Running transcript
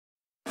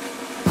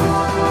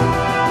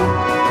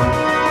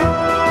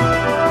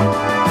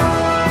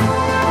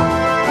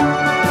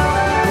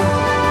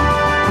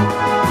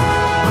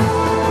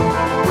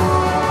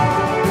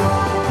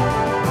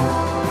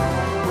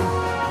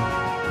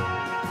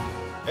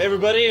Hey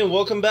everybody, and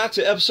welcome back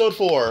to episode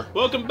 4.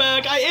 Welcome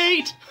back. I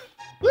ate.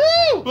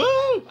 Woo!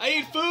 Woo! I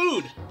ate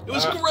food. It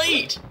was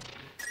great.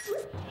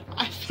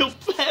 I feel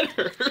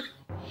better.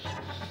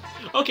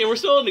 Okay, we're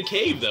still in the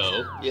cave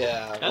though.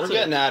 Yeah, we're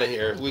getting out of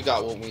here. We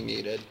got what we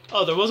needed.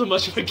 Oh, there wasn't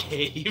much of a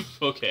cave.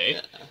 Okay.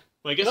 Yeah.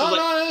 Well, I guess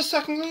No, it's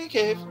technically a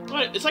cave.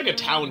 It's like a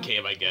town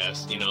cave, I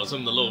guess. You know, some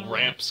of the little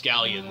ramp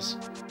scallions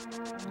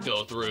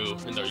go through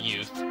in their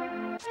youth.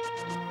 Oh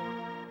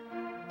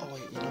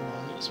wait, you know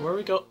what? So where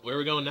we go? Where are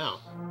we going now?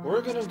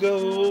 We're gonna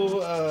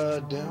go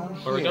down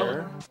here. Where are we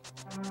going?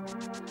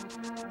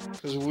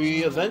 Because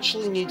we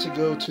eventually need to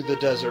go to the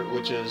desert,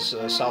 which is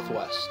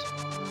southwest.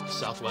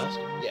 Southwest?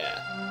 Yeah.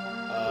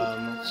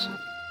 Let's see.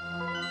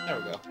 There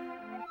we go.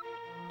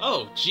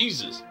 Oh,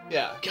 Jesus.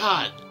 Yeah.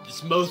 God,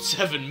 this Mode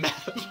 7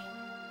 map.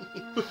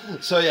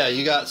 So yeah,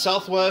 you got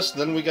southwest,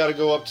 then we gotta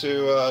go up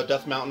to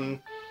Death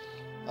Mountain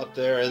up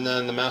there, and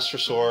then the Master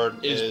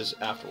Sword is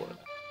afterward.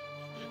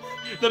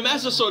 The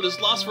Master Sword is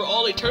lost for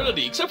all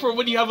eternity, except for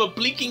when you have a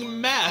blinking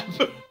map.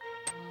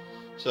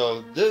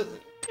 So this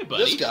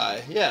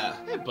guy, yeah.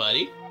 Hey,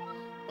 buddy.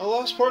 A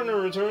lost partner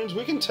returns,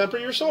 we can temper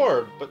your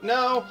sword, but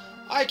now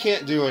I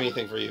can't do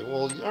anything for you.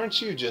 Well,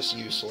 aren't you just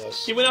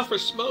useless? He went out for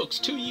smokes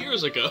 2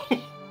 years ago.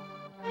 He's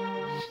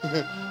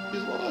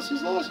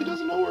lost, he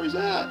doesn't know where he's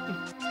at.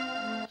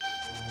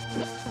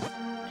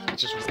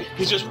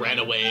 He just ran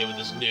away with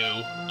his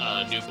new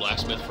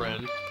blacksmith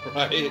friend.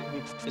 Right.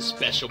 His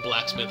special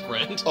blacksmith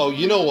friend. Oh,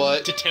 you know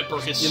what? To temper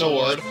his sword. You know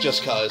what?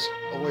 Just cause.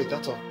 Oh wait,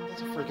 that's a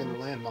freaking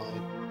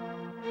landmine.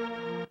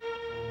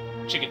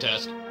 Chicken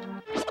test.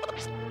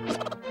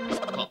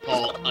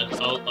 Paul,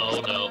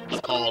 oh no.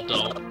 Paul,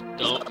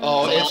 don't. Oh,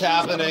 Paul, it's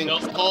happening. No,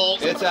 Paul.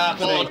 It's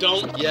happening. Paul,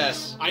 don't.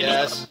 Yes, I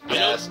yes, know,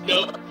 yes.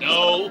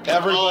 No.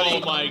 Everybody.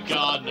 Oh my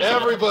God, no.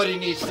 Everybody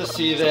needs to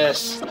see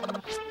this.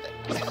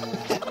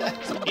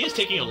 He is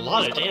taking a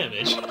lot of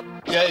damage.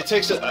 Yeah, it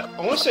takes, I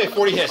want to say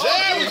 40 hits.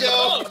 There we go!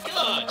 Oh,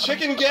 God!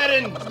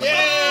 Chicken-geddon!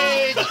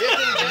 Yay!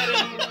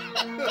 Chicken-geddon!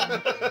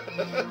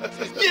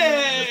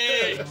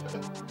 Yay!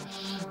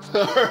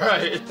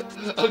 Alright.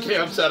 Okay,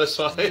 I'm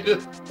satisfied.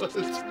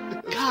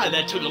 God,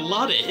 that took a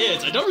lot of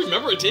hits. I don't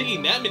remember it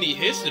taking that many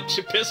hits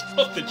to piss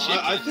off the chicken.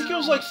 I think it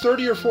was like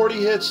 30 or 40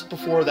 hits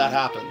before that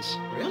happens.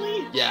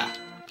 Really? Yeah.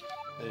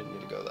 I didn't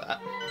need to go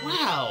that.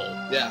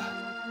 Wow. Yeah.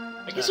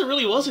 I guess it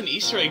really was an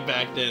Easter egg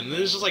back then. It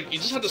was just like, you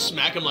just had to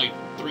smack him like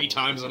 3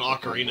 times in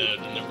Ocarina,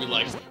 and they'd be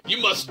like,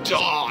 you must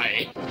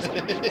die!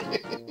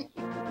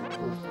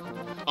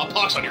 A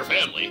pox on your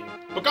family!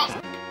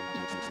 Baka!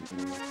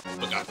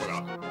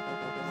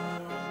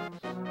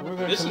 We're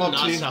gonna This is come up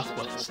not to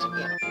Southwest.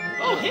 Yeah.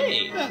 Oh,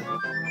 hey! Yeah.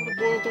 The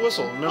boy with the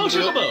whistle. Oh,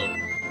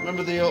 Chocobo!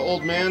 Remember the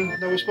old man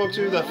that we spoke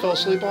to that fell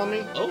asleep on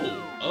me?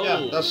 Oh.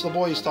 Yeah, that's the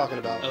boy he's talking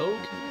about. Okay.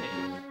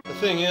 The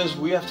thing is,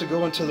 we have to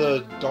go into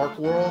the Dark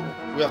World.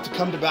 We have to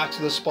come back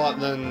to this spot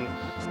and then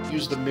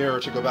use the mirror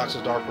to go back to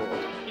the Dark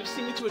World. You've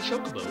seen me to a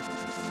Chocobo.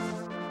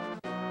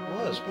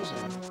 Wasn't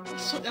it?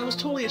 So, that was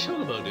totally a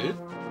Chocobo, dude.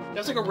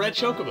 That's like a red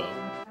Chocobo.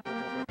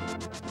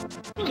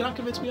 You cannot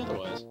convince me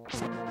otherwise.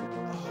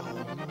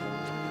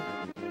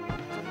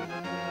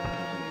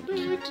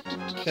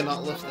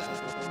 Cannot lift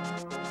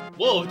that.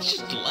 Whoa, it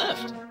just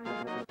left.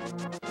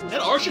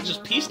 That Archer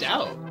just pieced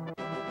out.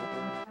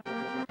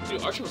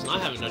 Dude, Archer was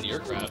not having none of your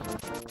crap.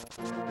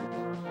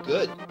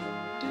 Good.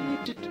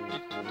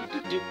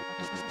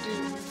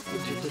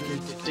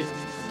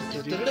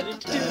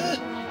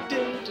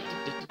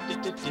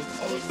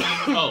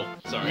 Oh,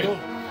 sorry.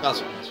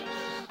 That's right.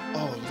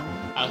 Oh, no.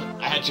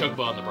 I had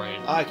Chocobo on the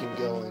brain. I can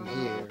go in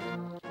here.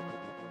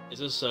 Is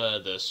this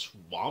the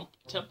Swamp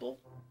Temple?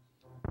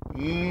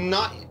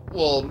 Not,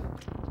 well,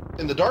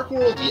 in the Dark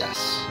World, yes.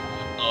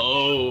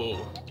 Oh.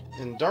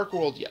 In Dark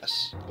World,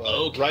 yes. But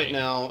okay. Right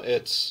now,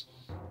 it's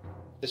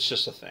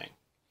just a thing.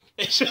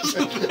 It's just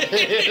a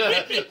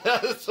thing.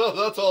 that's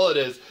all it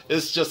is.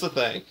 It's just a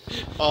thing.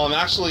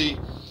 Actually,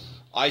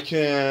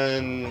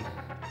 I'm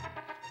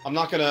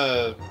not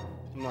gonna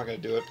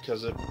do it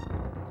because I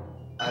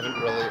haven't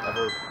really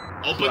ever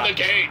Open the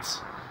gates.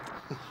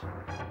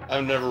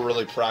 I've never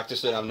really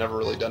practiced it. I've never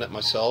really done it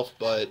myself.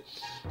 But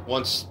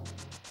once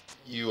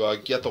you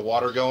get the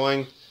water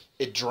going,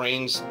 it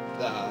drains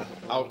the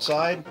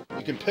outside.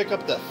 You can pick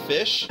up that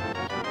fish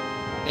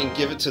and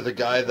give it to the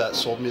guy that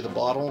sold me the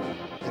bottle,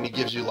 and he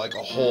gives you like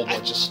a whole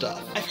bunch of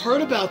stuff. I've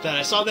heard about that.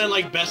 I saw that in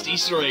like Best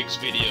Easter Eggs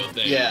video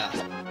thing. Yeah.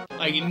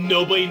 Like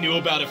nobody knew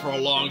about it for a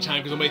long time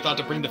because nobody thought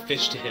to bring the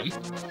fish to him.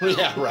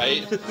 Yeah,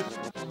 right.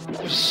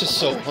 I was just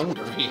so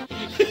hungry.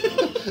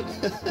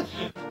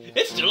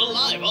 It's still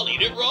alive. I'll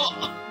eat it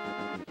raw.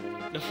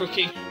 No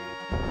freaking.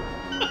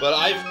 But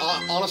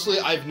honestly,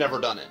 I've never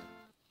done it.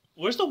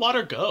 Where's the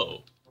water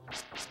go?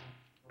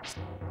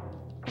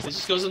 It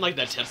just goes in like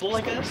that temple,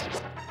 I guess?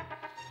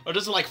 Or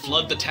does it like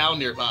flood the town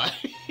nearby?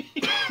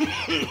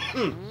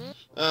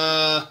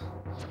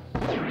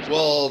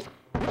 Well,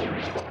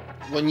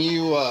 when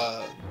you,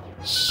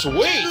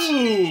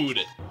 sweet!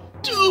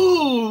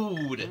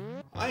 Dude!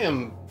 I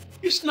am...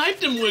 You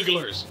sniped them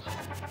wigglers!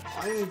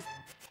 I'm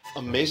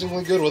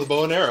amazingly good with a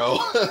bow and arrow.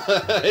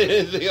 I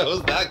didn't think I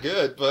was that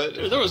good, but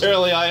Dude,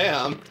 apparently I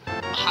am.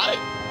 Hi,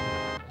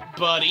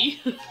 buddy.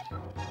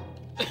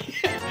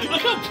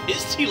 Look how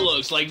pissed he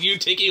looks, like you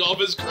taking off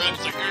his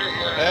crest. Like,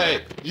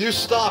 hey, you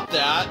stop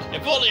that.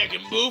 If only I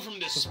could move from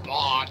this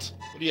spot.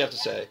 What do you have to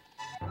say?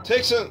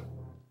 Take some...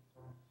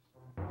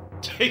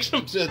 Take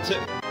some...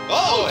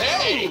 Oh,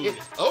 hey!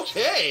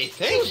 Okay,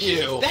 thank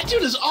you. That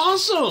dude is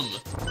awesome!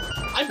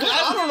 I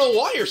don't know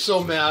why you're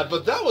so mad,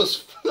 but that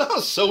was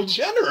so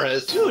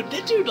generous. Dude,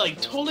 that dude,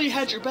 like, totally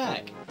had your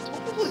back.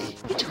 Totally.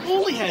 He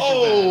totally had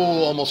your back.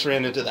 Oh, almost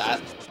ran into that.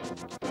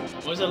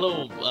 Where's that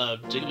little,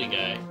 jiggly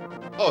guy?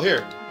 Oh,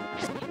 here.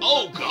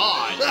 Oh,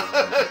 God!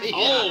 Yeah.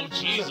 Oh,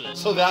 Jesus.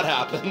 So that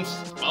happens.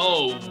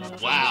 Oh,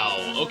 wow.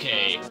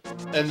 Okay.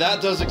 And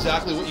that does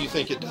exactly what you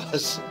think it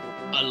does.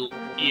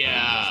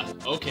 Yeah.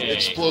 Okay. It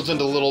explodes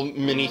into little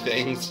mini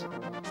things.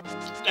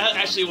 That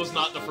actually was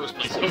not the first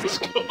place I was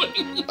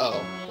going.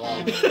 Oh,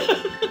 well.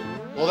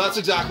 Well, that's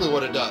exactly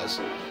what it does.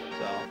 So,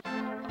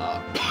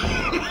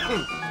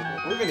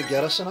 we're gonna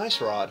get us an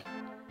ice rod.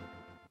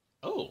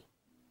 Oh.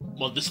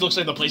 Well, this looks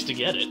like the place to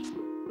get it.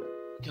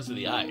 Because of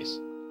the ice.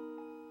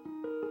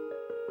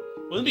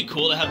 Wouldn't it be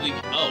cool to have the...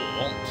 Oh,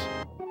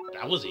 won't.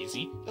 That was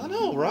easy. I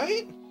know,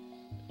 right?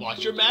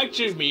 Watch your mag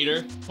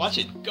meter. Watch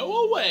it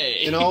go away.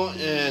 You know,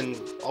 and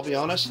I'll be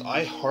honest,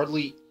 I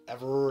hardly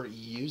ever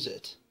use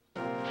it.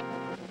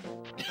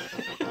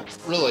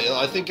 Really,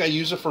 I think I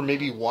use it for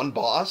maybe one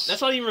boss.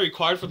 That's not even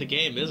required for the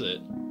game, is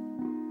it?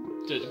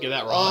 To get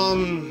that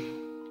wrong.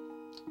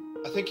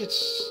 I think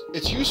it's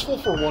useful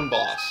for one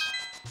boss.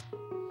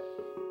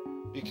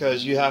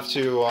 Because you have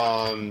to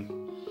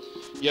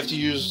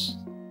use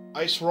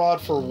ice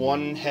rod for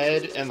one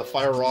head and the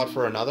fire rod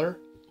for another.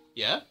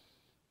 Yeah?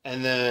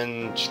 And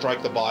then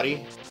strike the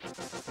body.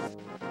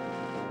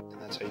 And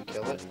that's how you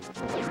kill it.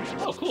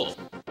 Oh, cool.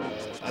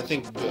 I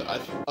think,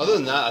 other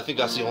than that, I think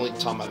that's the only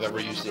time I've ever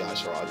used the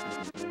ice rod.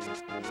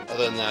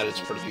 Other than that, it's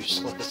pretty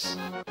useless.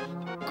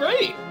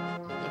 Great!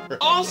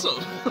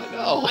 Awesome! I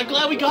know. I'm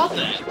glad we got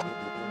that.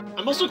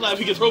 I'm also glad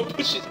we can throw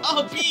bushes.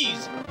 Oh,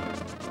 bees!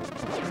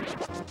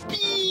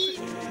 Bees!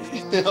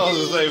 I was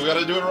gonna say, we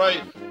gotta do it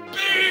right.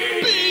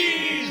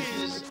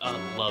 Bees! I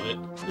love it.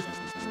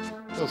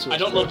 I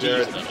don't love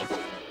bees, though.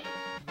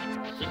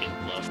 Freaking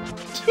love.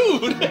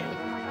 Dude!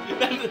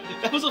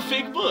 That was a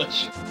fake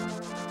bush.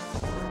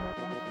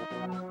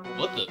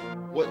 What the?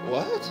 What?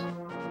 What?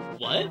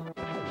 What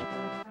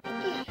the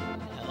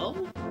hell?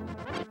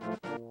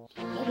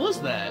 What was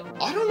that?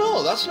 I don't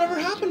know. That's never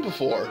happened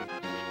before.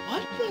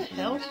 What the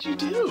hell did you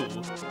do?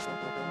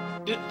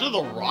 Did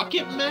the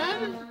rocket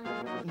man?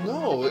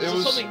 No, it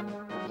was something.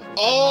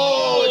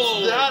 Oh,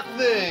 it's that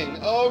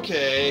thing.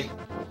 Okay.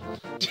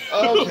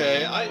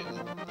 Okay.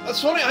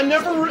 That's funny.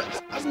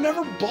 I've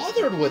never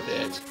bothered with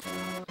it.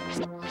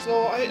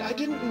 So I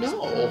didn't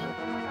know.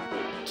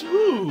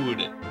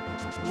 Dude.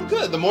 Well,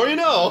 good. The more you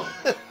know.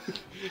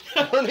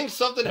 Learning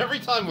something every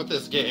time with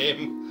this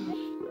game.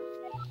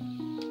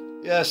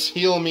 Yes,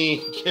 heal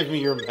me. Give me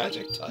your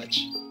magic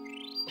touch.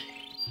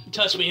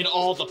 Touch me in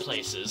all the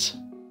places.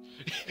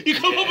 You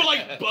come up with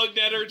like bug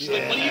netter, just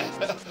like, what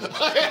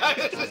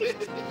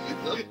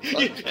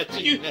are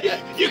you...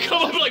 you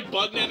come up with like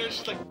bug netter,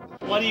 just like,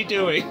 what are you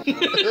doing?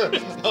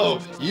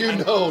 Oh, you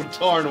know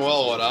darn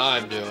well what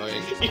I'm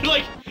doing. You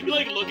look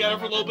at it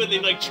for a little bit, and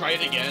then like try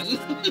it again.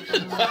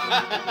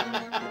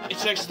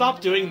 It's like,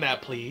 stop doing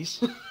that,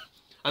 please.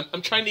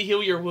 I'm trying to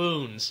heal your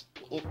wounds.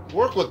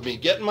 Work with me.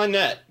 Get in my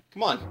net.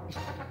 Come on.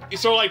 You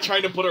sort of like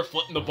trying to put her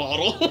foot in the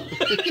bottle.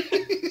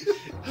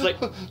 It's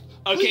like,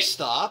 okay, please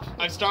stop.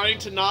 I'm starting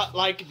to not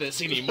like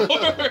this anymore.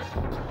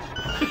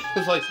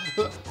 It's like,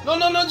 no,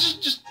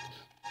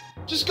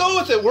 just go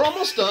with it. We're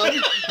almost done.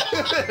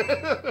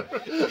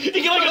 You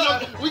get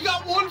like we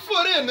got one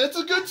foot in. That's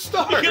a good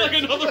start. You get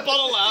like another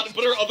bottle out and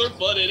put her other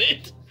foot in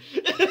it.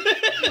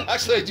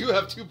 Actually, I do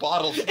have 2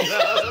 bottles.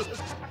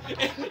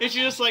 And she's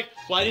just like,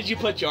 why did you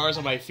put jars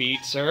on my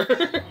feet, sir?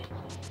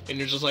 And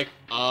you're just like,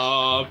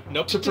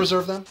 nope. To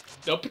preserve them?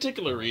 No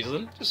particular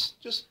reason. Just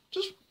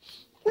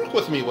work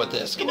with me with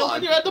this. Come on.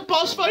 When you're at the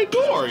boss fight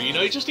door, you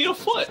know, you just need a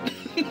foot.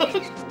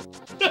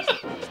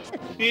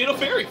 You need a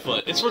fairy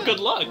foot. It's for good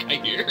luck, I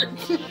hear.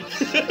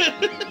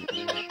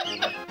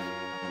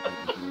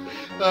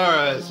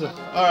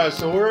 Alright,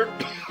 so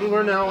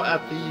we're now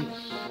at the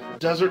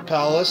Desert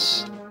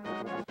Palace.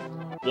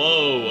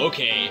 Whoa,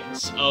 okay.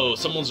 Oh,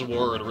 someone's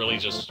word really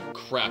just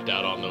crapped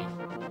out on them.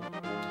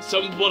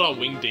 Someone put on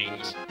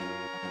wingdings.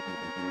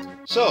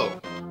 So,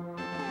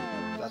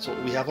 that's what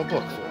we have a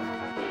book for.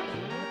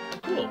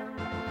 Cool.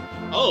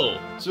 Oh.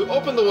 So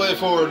open the way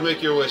forward,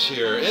 make your wish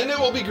here, and it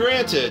will be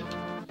granted.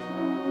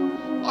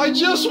 I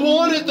just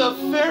wanted the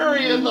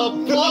fairy in the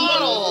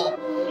bottle!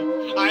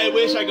 I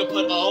wish I could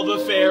put all the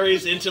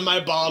fairies into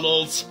my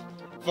bottles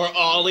for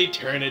all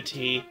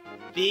eternity.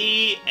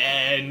 The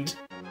end.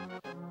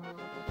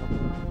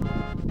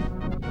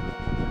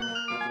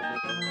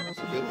 That's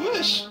a good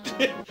wish.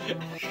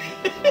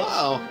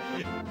 Wow.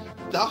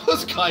 That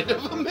was kind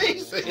of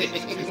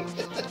amazing.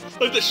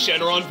 Like the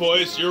Shenron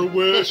voice, your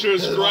wish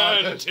is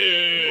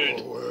granted.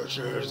 Your wish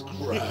is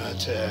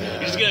granted.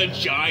 You just get a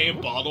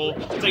giant bottle.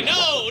 It's like,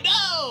 no!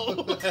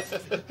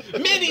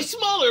 Many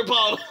smaller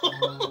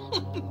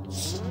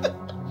bottles.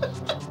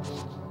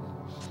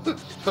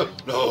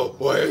 No,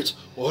 wait.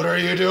 What are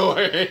you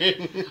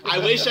doing? I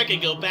wish I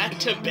could go back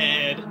to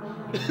bed.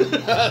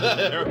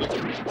 There we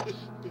go.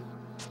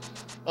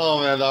 Oh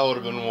man, that would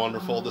have been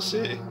wonderful to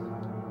see.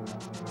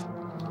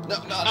 No,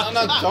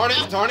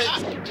 darn it.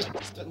 Just,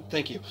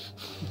 thank you.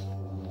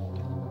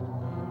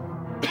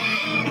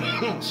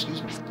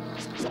 Excuse me.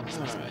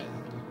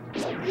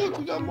 Alright. Look,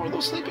 we got more of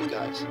those sleeping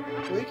guys.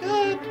 Wake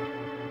up!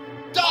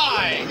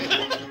 Die!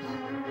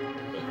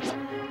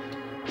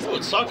 Oh,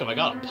 it sucks if I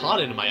got a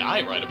pot into my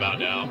eye right about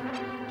now.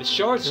 The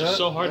shards are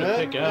so hard to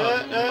pick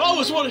out. Oh,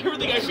 it's one of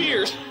everything I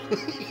feared!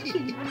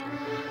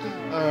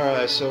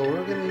 Alright, so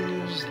we're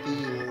gonna use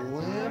the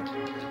lamp.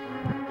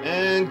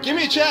 And give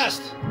me a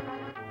chest!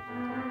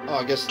 Oh,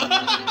 I guess...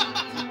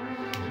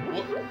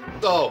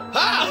 Oh!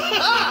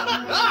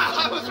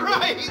 I was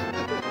right!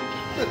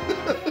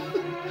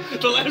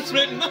 The lamps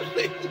meant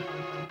nothing!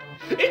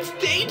 It's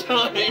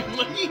daytime! You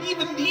didn't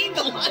even need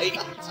the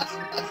light!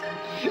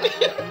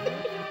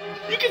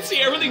 You can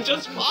see everything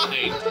just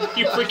fine,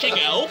 you freaking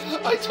elf!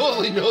 I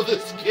totally know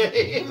this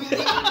game!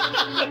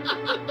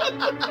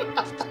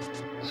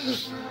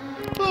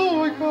 Oh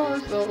my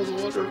gosh, that was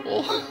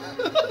wonderful!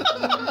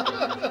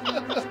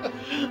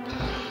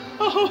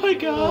 Oh my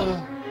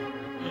god!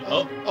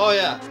 Oh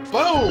yeah!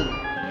 Boom!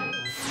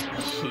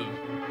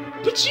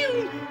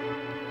 Pachoo!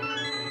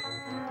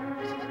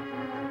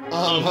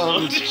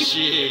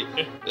 Gee,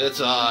 it's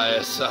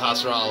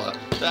Hasrala.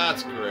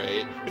 That's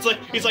great. He's like,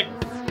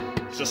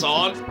 is this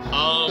on?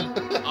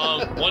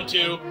 1,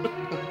 2.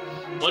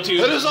 1, 2.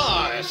 It is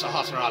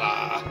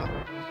Hasrala.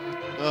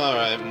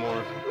 Alright,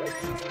 more.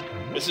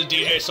 This is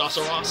DJ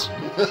Sasaros.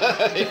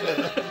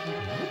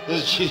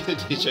 This is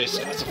DJ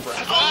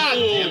Sassafras. Ah,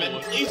 damn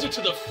it. Laser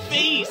to the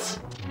face!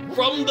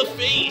 From the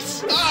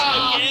face!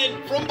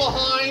 Again! From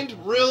behind?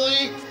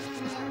 Really?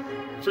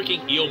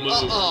 Freaking eel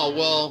move.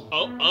 Well.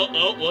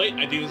 Oh, wait.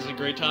 I think this is a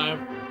great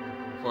time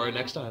for our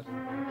next time.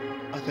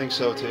 I think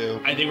so, too.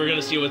 I think we're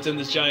gonna see what's in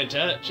this giant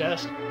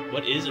chest.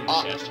 What is in the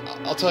chest?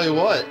 I'll tell you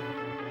what.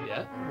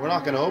 Yeah? We're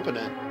not gonna open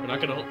it. We're not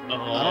gonna...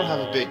 Oh. I don't have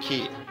a big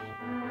key.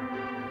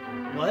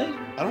 What?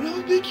 I don't have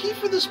a big key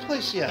for this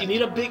place yet. You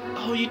need a big...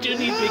 Oh, you do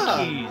need big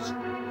keys.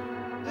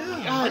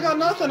 Yeah, God. I got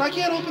nothing. I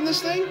can't open this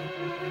thing.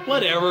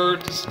 Whatever.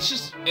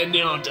 Just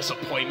ending on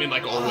disappointment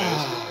like always.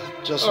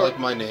 Just like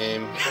my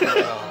name.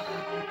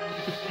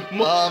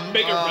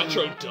 Make it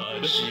retro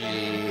dud.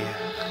 Gee.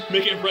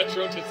 Make it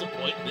retro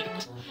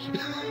disappointment.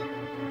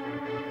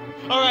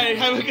 Alright,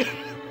 have a good...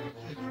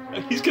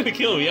 He's gonna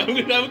kill me. I'm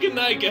gonna have a good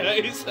night,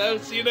 guys. I'll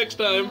see you next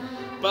time.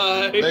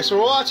 Bye. Thanks for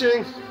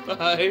watching.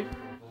 Bye.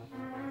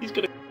 He's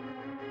gonna...